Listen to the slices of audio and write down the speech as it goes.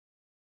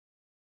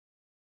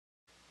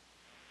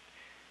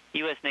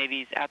U.S.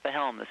 Navy's at the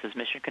helm. This is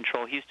Mission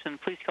Control Houston.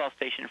 Please call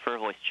station for a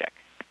voice check.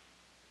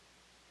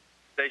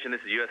 Station,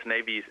 this is U.S.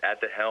 Navy's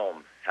at the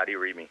helm. How do you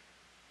read me?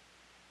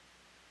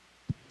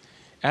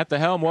 At the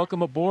helm,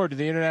 welcome aboard to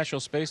the International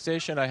Space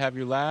Station. I have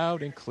you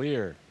loud and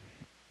clear.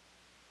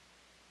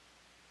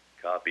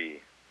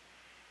 Copy.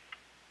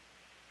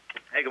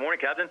 Hey, good morning,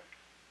 Captain.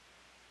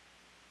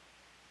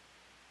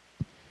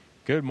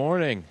 Good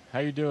morning. How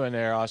you doing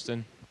there,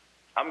 Austin?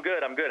 I'm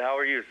good. How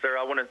are you, sir?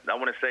 I want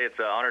to say it's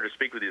an honor to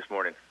speak with you this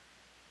morning.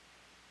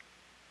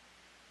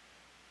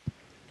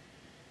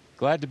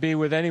 Glad to be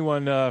with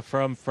anyone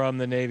from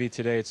the Navy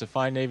today. It's a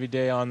fine Navy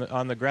day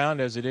on the ground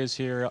as it is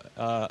here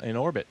in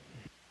orbit.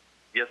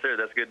 Yes, sir.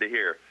 That's good to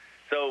hear.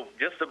 So,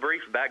 just a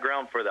brief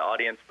background for the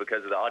audience,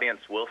 because the audience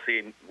will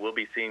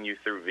be seeing you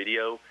through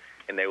video,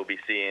 and they will be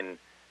seeing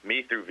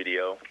me through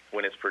video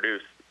when it's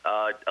produced.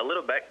 A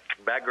little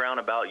background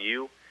about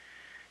you.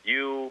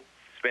 You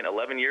spent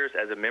 11 years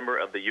as a member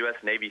of the U.S.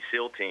 Navy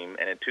SEAL team,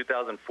 and in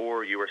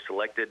 2004, you were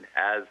selected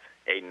as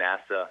a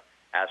NASA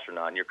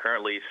astronaut. And you're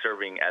currently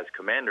serving as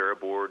commander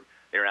aboard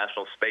the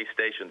International Space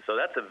Station. So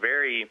that's a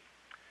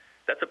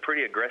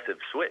pretty aggressive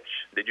switch.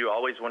 Did you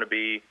always want to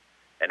be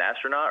an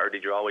astronaut, or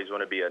did you always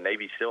want to be a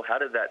Navy SEAL? How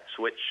did that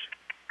switch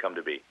come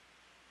to be?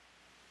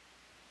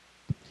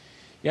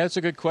 Yeah, that's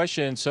a good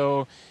question.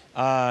 So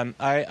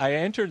I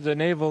entered the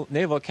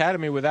Naval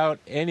Academy without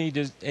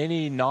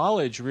any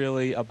knowledge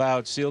really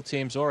about SEAL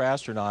teams or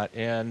astronaut.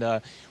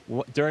 And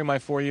during my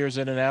 4 years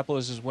in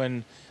Annapolis is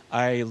when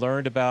I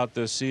learned about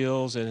the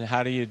SEALs and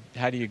how do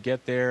you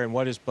get there and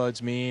what does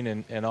BUDS mean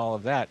and all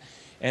of that.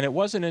 And it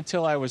wasn't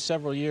until I was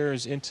several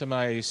years into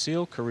my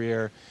SEAL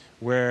career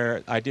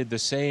where I did the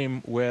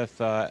same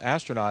with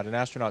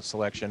astronaut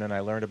selection, and I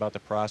learned about the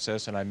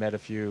process, and I met a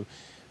few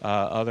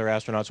other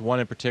astronauts,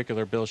 one in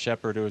particular, Bill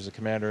Shepard, who was the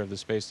commander of the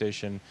space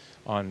station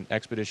on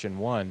Expedition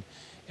 1.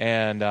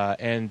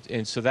 And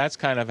so that's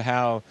kind of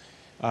how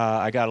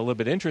I got a little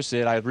bit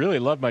interested. I really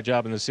loved my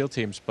job in the SEAL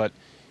teams, but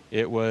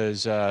it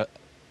was,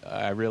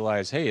 I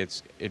realized, hey,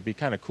 it'd be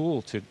kind of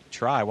cool to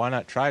try. Why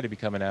not try to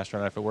become an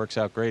astronaut? If it works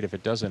out, great. If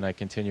it doesn't, I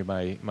continue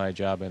my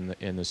job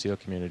in the SEAL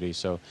community.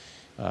 So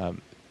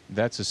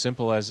that's as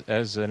simple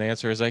as an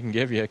answer as I can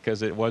give you,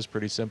 because it was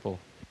pretty simple.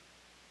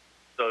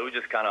 So it was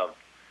just kind of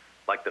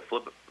like the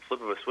flip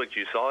of a switch.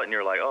 You saw it and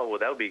you're like, oh, well,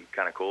 that would be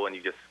kind of cool, and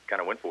you just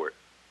kind of went for it.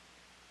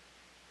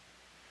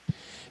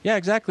 Yeah,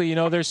 exactly. You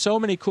know, there's so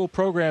many cool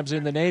programs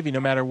in the Navy. No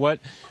matter what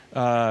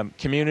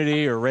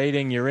community or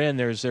rating you're in,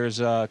 there's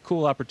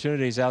cool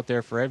opportunities out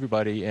there for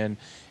everybody. And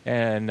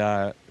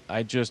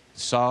I just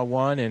saw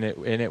one, and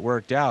it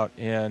worked out.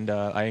 And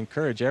I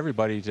encourage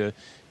everybody to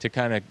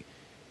kind of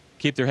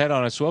keep their head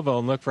on a swivel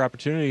and look for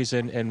opportunities.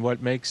 And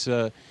what makes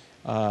the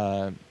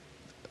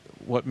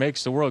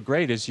world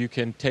great is you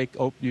can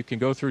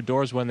go through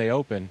doors when they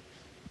open.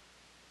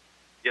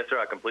 Yes, sir.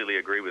 I completely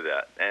agree with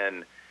that.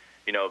 And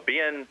you know,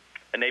 being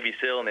a Navy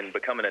SEAL and then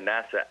becoming a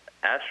NASA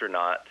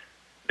astronaut,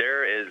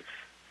 there's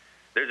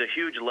a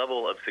huge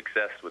level of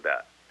success with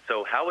that.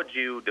 So how would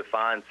you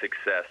define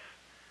success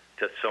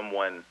to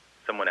someone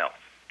else?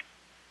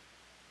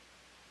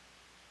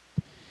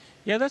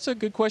 Yeah, that's a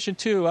good question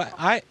too.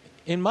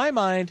 In my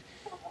mind,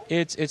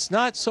 it's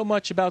not so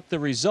much about the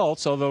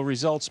results, although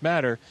results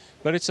matter,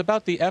 but it's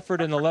about the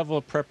effort and the level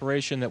of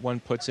preparation that one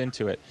puts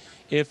into it.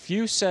 If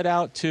you set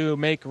out to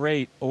make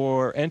rate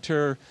or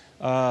enter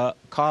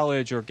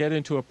college or get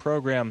into a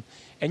program,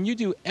 and you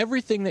do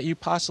everything that you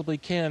possibly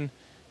can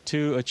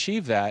to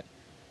achieve that,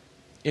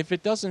 if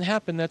it doesn't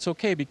happen, that's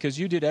okay, because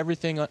you did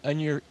everything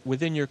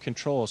within your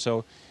control.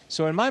 So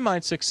in my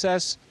mind,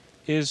 success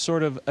is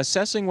sort of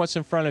assessing what's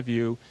in front of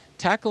you,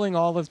 tackling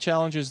all of the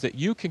challenges that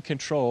you can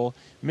control,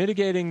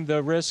 mitigating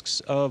the risks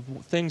of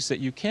things that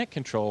you can't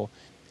control,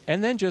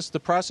 and then just the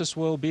process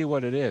will be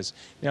what it is.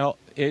 Now,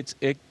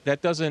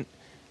 that doesn't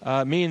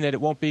mean that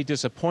it won't be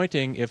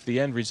disappointing if the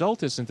end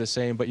result isn't the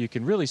same, but you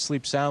can really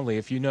sleep soundly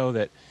if you know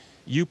that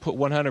you put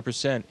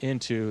 100%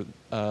 into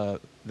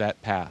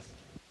that path.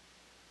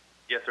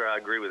 Yes, sir, I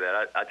agree with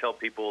that. I tell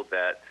people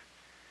that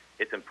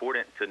it's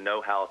important to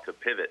know how to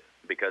pivot,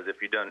 because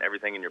if you've done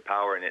everything in your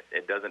power and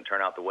it doesn't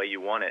turn out the way you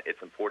want it,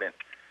 it's important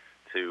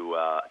to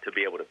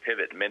be able to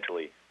pivot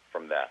mentally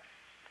from that.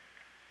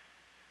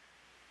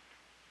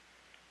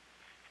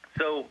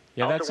 So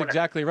yeah, that's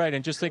exactly right.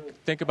 And just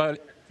think about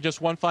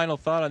just one final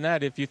thought on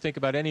that. If you think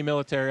about any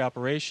military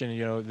operation,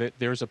 you know,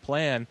 there's a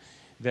plan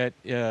that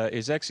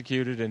is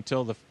executed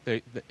until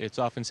it's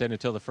often said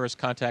until the first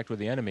contact with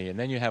the enemy, and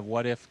then you have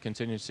what-if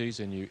contingencies,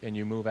 and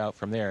you move out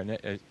from there.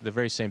 And the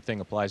very same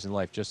thing applies in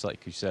life, just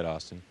like you said,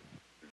 Austin.